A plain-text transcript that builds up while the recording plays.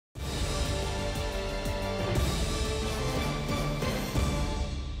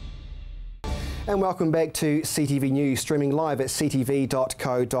And welcome back to CTV News, streaming live at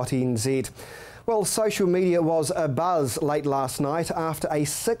ctv.co.nz. Well, social media was abuzz late last night after a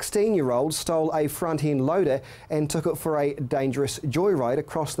 16-year-old stole a front-end loader and took it for a dangerous joyride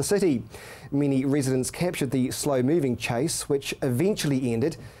across the city. Many residents captured the slow-moving chase, which eventually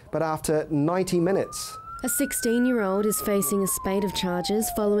ended, but after 90 minutes. A 16-year-old is facing a spate of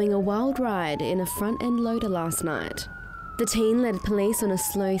charges following a wild ride in a front-end loader last night. The teen led police on a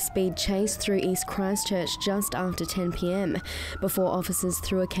slow-speed chase through East Christchurch just after 10 p.m, before officers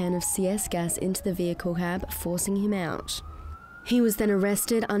threw a can of CS gas into the vehicle cab, forcing him out. He was then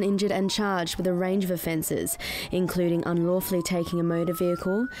arrested, uninjured and charged with a range of offences, including unlawfully taking a motor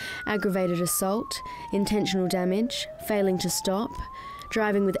vehicle, aggravated assault, intentional damage, failing to stop,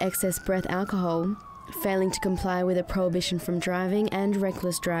 driving with excess breath alcohol, failing to comply with a prohibition from driving and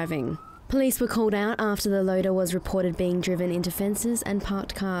reckless driving. Police were called out after the loader was reported being driven into fences and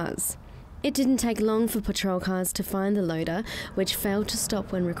parked cars. It didn't take long for patrol cars to find the loader, which failed to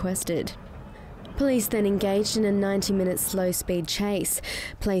stop when requested. Police then engaged in a 90-minute slow-speed chase,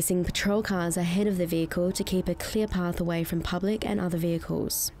 placing patrol cars ahead of the vehicle to keep a clear path away from public and other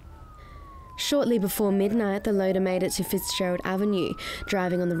vehicles. Shortly before midnight, the loader made it to Fitzgerald Avenue,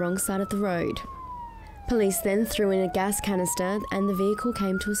 driving on the wrong side of the road. Police then threw in a gas canister and the vehicle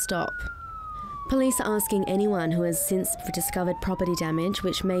came to a stop. Police are asking anyone who has since discovered property damage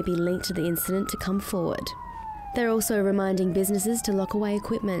which may be linked to the incident to come forward. They're also reminding businesses to lock away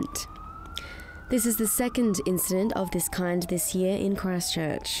equipment. This is the second incident of this kind this year in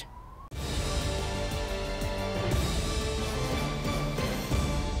Christchurch.